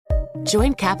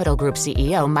Join Capital Group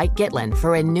CEO Mike Gitlin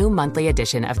for a new monthly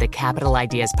edition of the Capital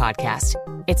Ideas Podcast.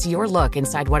 It's your look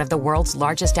inside one of the world's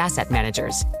largest asset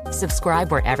managers.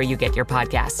 Subscribe wherever you get your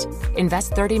podcasts.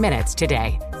 Invest 30 minutes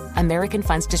today. American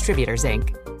Funds Distributors,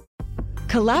 Inc.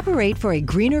 Collaborate for a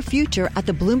greener future at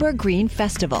the Bloomberg Green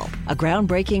Festival, a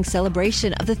groundbreaking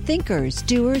celebration of the thinkers,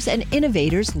 doers, and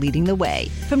innovators leading the way.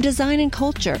 From design and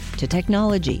culture to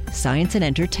technology, science, and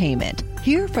entertainment.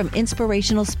 Hear from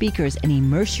inspirational speakers and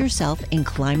immerse yourself in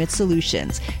climate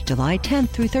solutions. July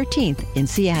 10th through 13th in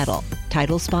Seattle.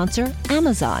 Title sponsor,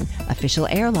 Amazon. Official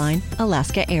airline,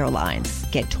 Alaska Airlines.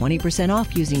 Get 20%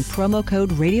 off using promo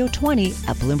code radio20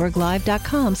 at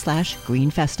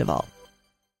bloomberglive.com/greenfestival.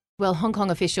 Well, Hong Kong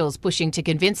officials pushing to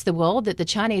convince the world that the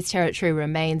Chinese territory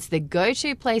remains the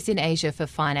go-to place in Asia for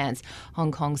finance.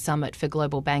 Hong Kong Summit for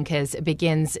Global Bankers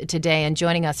begins today. And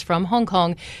joining us from Hong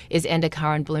Kong is Enda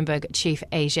Curran, Bloomberg Chief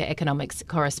Asia Economics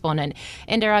Correspondent.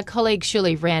 Enda, our colleague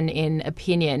Shirley Wren in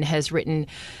Opinion has written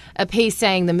a piece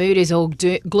saying the mood is all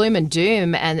gloom and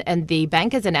doom, and the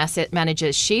bankers and asset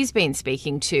managers she's been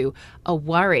speaking to are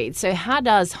worried. So how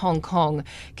does Hong Kong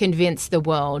convince the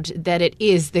world that it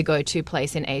is the go-to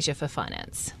place in Asia for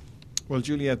finance? Well,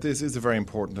 Juliet, this is a very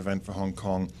important event for Hong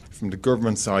Kong. From the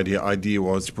government side, the idea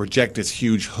was to project this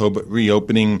huge hub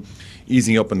reopening,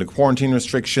 easing up on the quarantine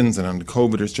restrictions and on the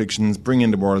COVID restrictions, bring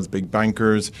in the world's big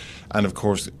bankers, and of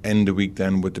course end the week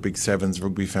then with the Big Sevens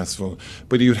Rugby Festival.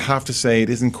 But you'd have to say it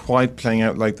isn't quite playing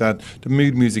out like that. The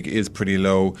mood music is pretty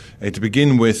low. To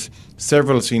begin with,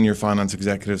 several senior finance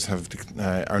executives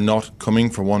are not coming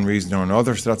for one reason or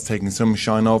another, so that's taking some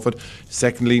shine off it.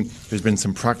 Secondly, there's been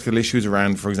some practical issues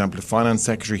around, for example, the finance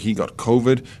secretary, he got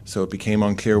COVID, so it became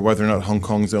unclear whether or not Hong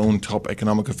Kong's own top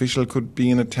economic official could be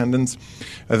in attendance.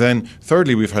 And then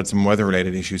thirdly, we've had some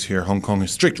weather-related issues here. Hong Kong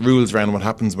has strict rules around what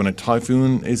happens when a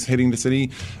typhoon is hitting the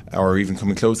city or even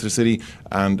coming close to the city,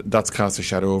 and that's cast a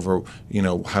shadow over,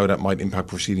 how that might impact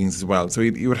proceedings as well. So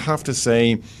you would have to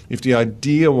say, if the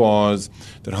idea was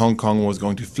that Hong Kong was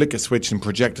going to flick a switch and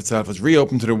project itself as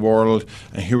reopened to the world,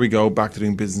 and here we go, back to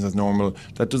doing business as normal,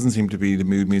 that doesn't seem to be the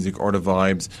mood music or the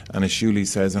vibes. And as Shuli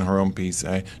says in her own piece,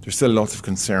 there's still lots of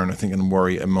concern, I think, and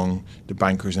worry among the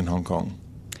bankers in Hong Kong.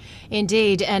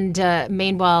 Indeed. And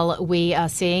meanwhile, we are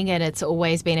seeing, and it's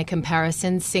always been a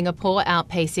comparison, Singapore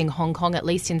outpacing Hong Kong, at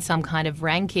least in some kind of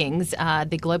rankings.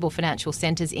 The Global Financial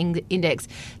Centres Index,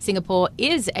 Singapore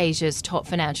is Asia's top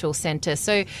financial centre.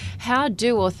 So how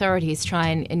do authorities try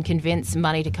and convince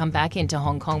money to come back into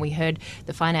Hong Kong? We heard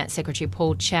the Finance Secretary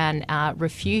Paul Chan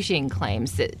refuting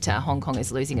claims that Hong Kong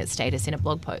is losing its status in a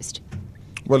blog post.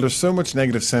 Well, there's so much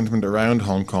negative sentiment around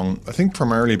Hong Kong, I think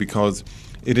primarily because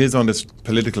it is on this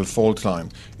political fault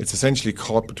line. It's essentially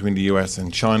caught between the US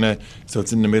and China, so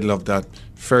it's in the middle of that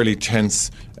fairly tense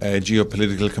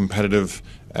geopolitical competitive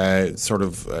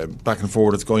back and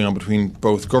forward that's going on between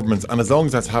both governments. And as long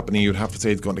as that's happening, you'd have to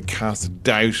say it's going to cast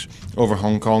doubt over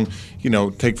Hong Kong.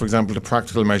 Take, for example, the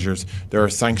practical measures. There are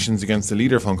sanctions against the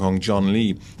leader of Hong Kong, John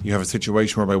Lee. You have a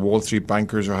situation whereby Wall Street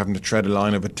bankers are having to tread a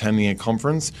line of attending a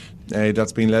conference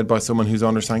that's being led by someone who's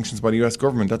under sanctions by the US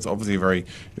government. That's obviously very,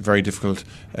 very difficult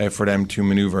for them to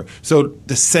manoeuvre. So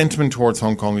the sentiment towards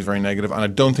Hong Kong is very negative, and I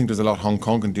don't think there's a lot Hong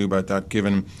Kong can do about that,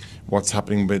 given what's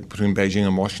happening between Beijing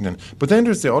and Washington. But then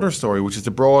there's the other story, which is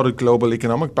the broad global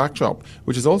economic backdrop,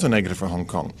 which is also negative for Hong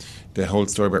Kong. The whole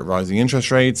story about rising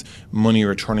interest rates, money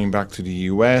returning back to the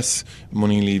US,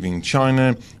 money leaving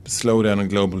China, the slowdown in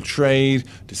global trade,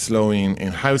 the slowing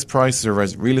in house prices or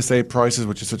real estate prices,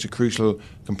 which is such a crucial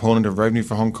component of revenue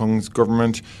for Hong Kong's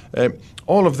government.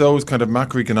 All of those kind of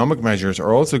macroeconomic measures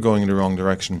are also going in the wrong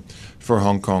direction for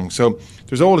Hong Kong. So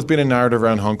there's always been a narrative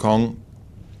around Hong Kong,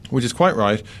 which is quite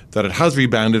right, that it has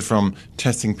rebounded from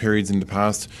testing periods in the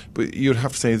past. But you'd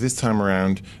have to say this time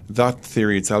around, that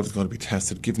theory itself is going to be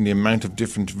tested, given the amount of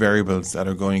different variables that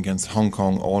are going against Hong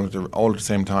Kong all at the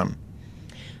same time.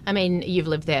 I mean, you've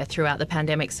lived there throughout the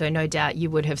pandemic, so no doubt you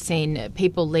would have seen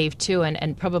people leave too,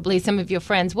 and probably some of your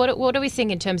friends. What are we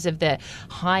seeing in terms of the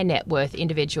high net worth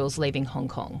individuals leaving Hong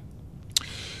Kong?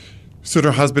 So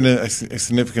there has been a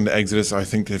significant exodus. I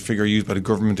think the figure used by the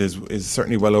government is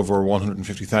certainly well over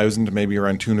 150,000, maybe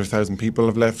around 200,000 people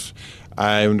have left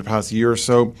in the past year or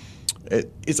so.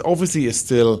 It's obviously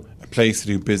still a place to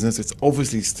do business. It's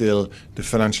obviously still the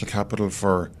financial capital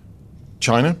for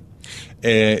China.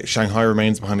 Shanghai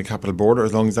remains behind the capital border.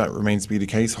 As long as that remains to be the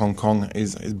case, Hong Kong,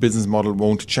 his business model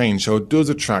won't change. So it does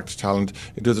attract talent,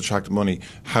 it does attract money.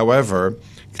 However,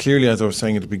 clearly, as I was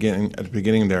saying at the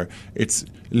beginning there, it's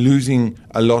losing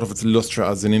a lot of its lustre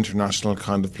as an international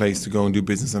kind of place to go and do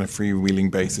business on a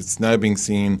freewheeling basis. It's now being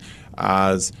seen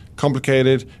as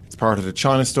complicated. It's part of the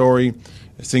China story.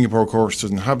 Singapore, of course,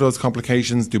 doesn't have those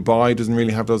complications. Dubai doesn't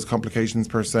really have those complications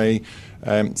per se.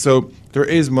 So there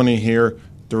is money here.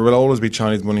 There will always be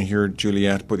Chinese money here,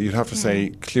 Juliet, but you'd have to say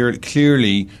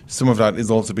clearly some of that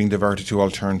is also being diverted to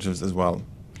alternatives as well.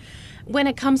 When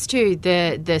it comes to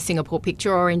the Singapore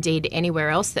picture, or indeed anywhere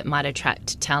else that might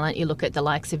attract talent, you look at the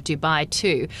likes of Dubai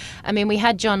too. I mean, we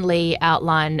had John Lee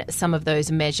outline some of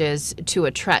those measures to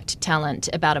attract talent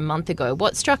about a month ago.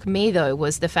 What struck me, though,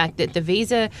 was the fact that the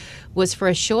visa was for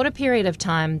a shorter period of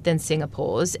time than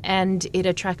Singapore's, and it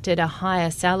attracted a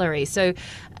higher salary. So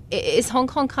is Hong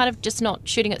Kong kind of just not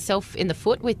shooting itself in the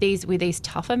foot with these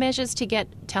tougher measures to get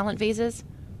talent visas?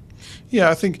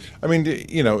 Yeah, I mean,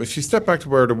 if you step back to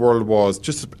where the world was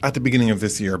just at the beginning of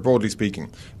this year, broadly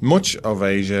speaking, much of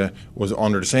Asia was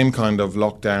under the same kind of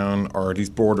lockdown or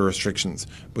these border restrictions.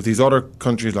 But these other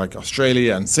countries like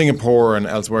Australia and Singapore and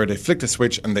elsewhere, they flicked a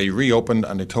switch and they reopened,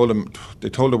 and they told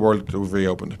the world that it was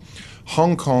reopened.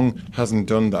 Hong Kong hasn't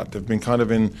done that. They've been kind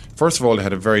of first of all, they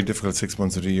had a very difficult 6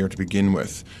 months of the year to begin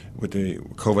with the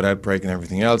COVID outbreak and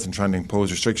everything else, and trying to impose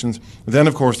restrictions. But then,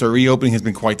 of course, their reopening has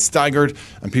been quite staggered,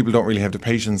 and people don't really have the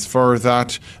patience for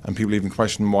that, and people even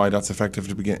question why that's effective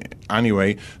to begin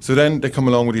anyway. So then they come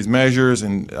along with these measures,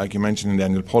 and like you mentioned in the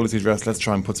annual policy address, let's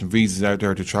try and put some visas out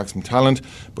there to attract some talent.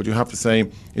 But you have to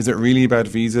say, is it really about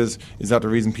visas? Is that the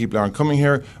reason people aren't coming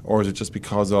here? Or is it just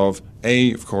because of,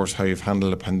 A, of course, how you've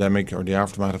handled a pandemic or the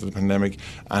aftermath of the pandemic,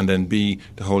 and then B,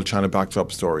 the whole China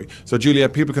backdrop story? So,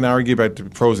 Juliet, people can argue about the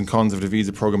pros and cons of the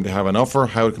visa program they have on offer,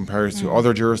 how it compares to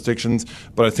other jurisdictions,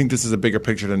 but I think this is a bigger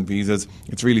picture than visas.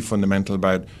 It's really fundamental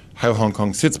about how Hong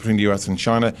Kong sits between the US and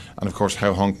China, and of course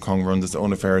how Hong Kong runs its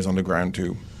own affairs on the ground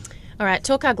too. All right,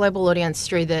 talk our global audience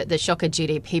through the shocker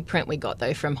GDP print we got,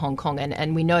 though, from Hong Kong,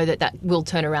 and we know that will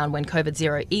turn around when COVID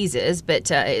zero eases,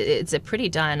 but it's a pretty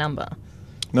dire number.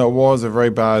 No, it was a very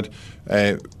bad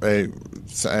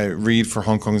read for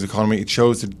Hong Kong's economy. It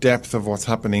shows the depth of what's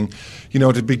happening.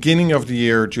 At the beginning of the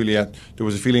year, Juliet, there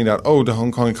was a feeling that, the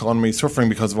Hong Kong economy is suffering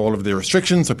because of all of the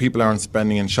restrictions, so people aren't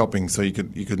spending and shopping, so you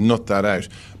could nut that out.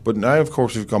 But now, of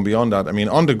course, we've gone beyond that. I mean,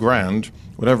 on the ground,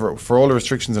 for all the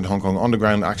restrictions in Hong Kong, on the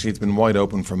ground, actually, it's been wide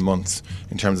open for months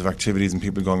in terms of activities and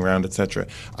people going around, etc.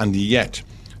 And yet,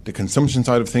 the consumption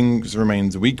side of things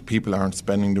remains weak. People aren't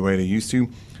spending the way they used to.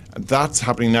 That's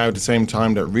happening now at the same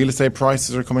time that real estate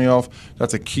prices are coming off.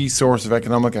 That's a key source of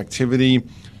economic activity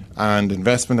and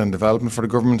investment and development for the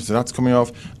government, so that's coming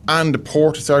off. And the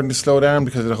port is starting to slow down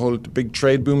because of the big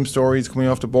trade boom story is coming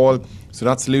off the ball, so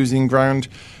that's losing ground.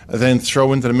 And then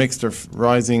throw into the mix the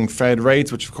rising Fed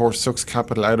rates, which of course sucks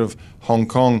capital out of Hong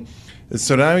Kong.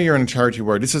 So now you're in a territory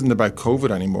where this isn't about COVID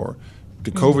anymore. The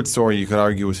COVID story, you could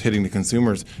argue, is hitting the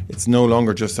consumers. It's no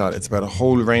longer just that. It's about a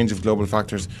whole range of global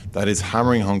factors that is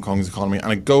hammering Hong Kong's economy.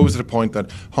 And it goes to the point that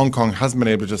Hong Kong hasn't been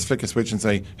able to just flick a switch and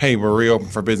say, hey, we're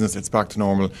reopened for business, it's back to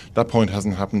normal. That point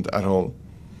hasn't happened at all.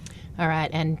 All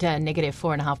right, and negative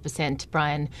 4.5%,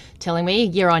 Brian telling me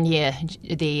year on year,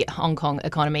 the Hong Kong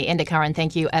economy. Enda Curran,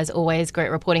 thank you as always. Great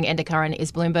reporting. Enda Curran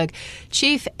is Bloomberg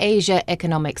Chief Asia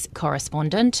Economics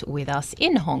Correspondent with us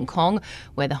in Hong Kong,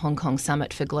 where the Hong Kong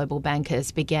Summit for Global Bankers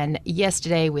began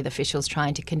yesterday with officials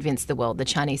trying to convince the world the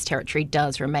Chinese territory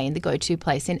does remain the go-to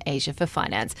place in Asia for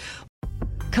finance.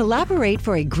 Collaborate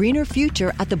for a greener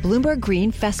future at the Bloomberg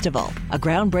Green Festival, a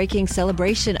groundbreaking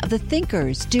celebration of the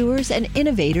thinkers, doers, and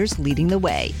innovators leading the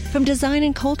way. From design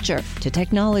and culture to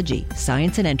technology,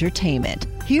 science, and entertainment.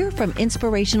 Hear from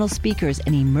inspirational speakers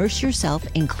and immerse yourself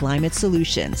in climate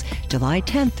solutions. July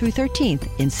 10th through 13th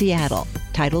in Seattle.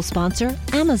 Title sponsor,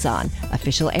 Amazon.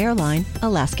 Official airline,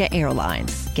 Alaska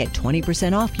Airlines. Get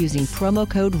 20% off using promo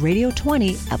code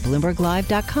radio20 at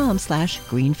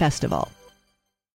BloombergLive.com/Green Festival.